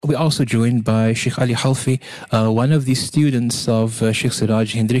We're also joined by Sheikh Ali Khalfe, one of the students of Shaykh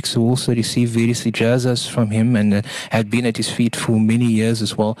Seraj Hendricks, who also received various ijazas from him and had been at his feet for many years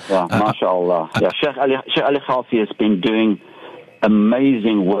as well. Yeah, mashallah. Shaykh Ali Khalfe has been doing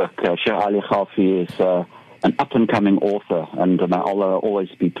amazing work. Shaykh Ali Khalfe is an up-and-coming author, and may Allah always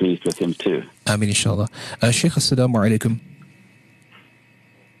be pleased with him too. Ameen, inshallah. Shaykh, assalamu alaikum.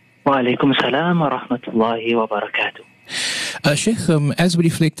 Wa alaikum salam wa rahmatullahi wa barakatuh. Sheikh, as we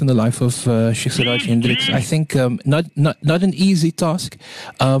reflect on the life of Shaykh Seraj Hendricks, I think not an easy task.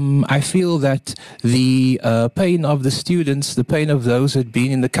 I feel that the pain of the students, the pain of those who had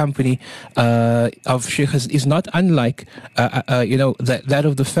been in the company of Shaykh is not unlike that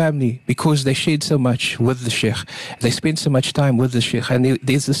of the family, because they shared so much with the Shaykh. They spent so much time with the Shaykh, and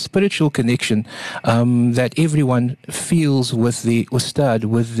there's a spiritual connection that everyone feels with the Ustad,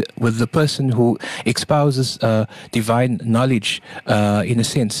 with the person who espouses divine knowledge, in a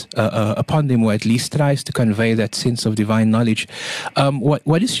sense, upon them, or at least tries to convey that sense of divine knowledge.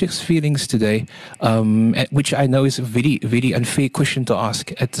 What is Sheikh's feelings today, which I know is a very, very unfair question to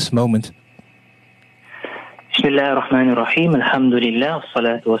ask at this moment? Bismillah ar-Rahman ar-Rahim. Alhamdulillah.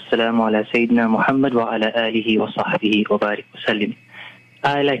 Wassalatu wassalamu ala Sayyidina Muhammad wa ala alihi wa sahbihi wa barik wa sallim.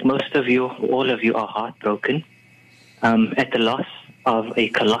 I, like most of you, all of you, are heartbroken at the loss of a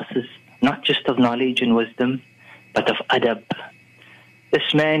colossus, not just of knowledge and wisdom, but of adab.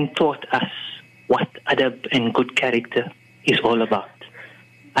 This man taught us what adab and good character is all about.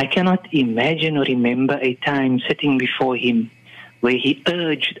 I cannot imagine or remember a time sitting before him where he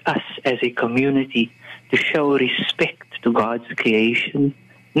urged us as a community to show respect to God's creation,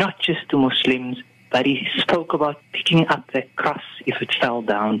 not just to Muslims, but he spoke about picking up that cross if it fell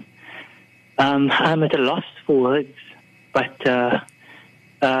down. I'm at a loss for words, but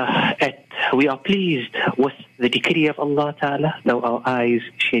we are pleased with the decree of Allah Ta'ala, though our eyes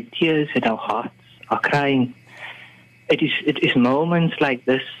shed tears and our hearts are crying. It is moments like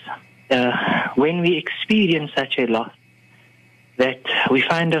this, when we experience such a loss, that we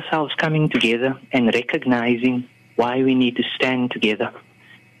find ourselves coming together and recognizing why we need to stand together.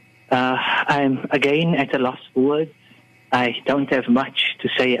 I'm again at a loss for words. I don't have much to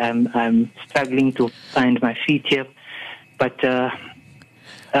say. I'm struggling to find my feet here, but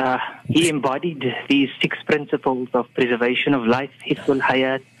he embodied these 6 principles of preservation of life, hifzul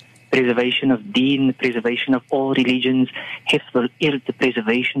hayat, preservation of deen, preservation of all religions, hifzul ird, the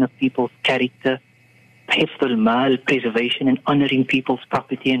preservation of people's character, hifzul mal, preservation and honoring people's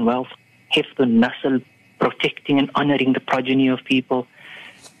property and wealth, hifzul nasl, protecting and honoring the progeny of people.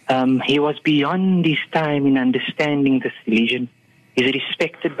 He was beyond his time in understanding this religion. He's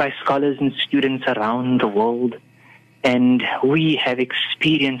respected by scholars and students around the world. And we have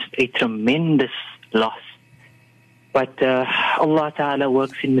experienced a tremendous loss. But Allah Ta'ala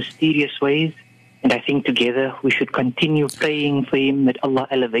works in mysterious ways, and I think together we should continue praying for him, that Allah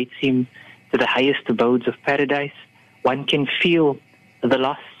elevates him to the highest abodes of paradise. One can feel the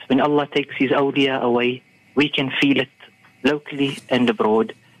loss when Allah takes his awliya away. We can feel it locally and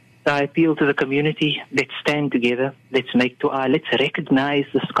abroad. So I appeal to the community, let's stand together, let's make dua, let's recognize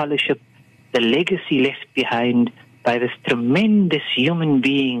the scholarship, the legacy left behind by this tremendous human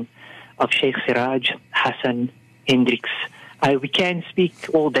being of Shaykh Seraj Hassan Hendricks. We can speak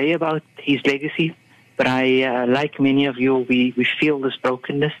all day about his legacy, but like many of you, we feel this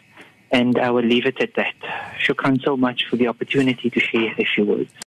brokenness, and I will leave it at that. Shukran so much for the opportunity to share a few words.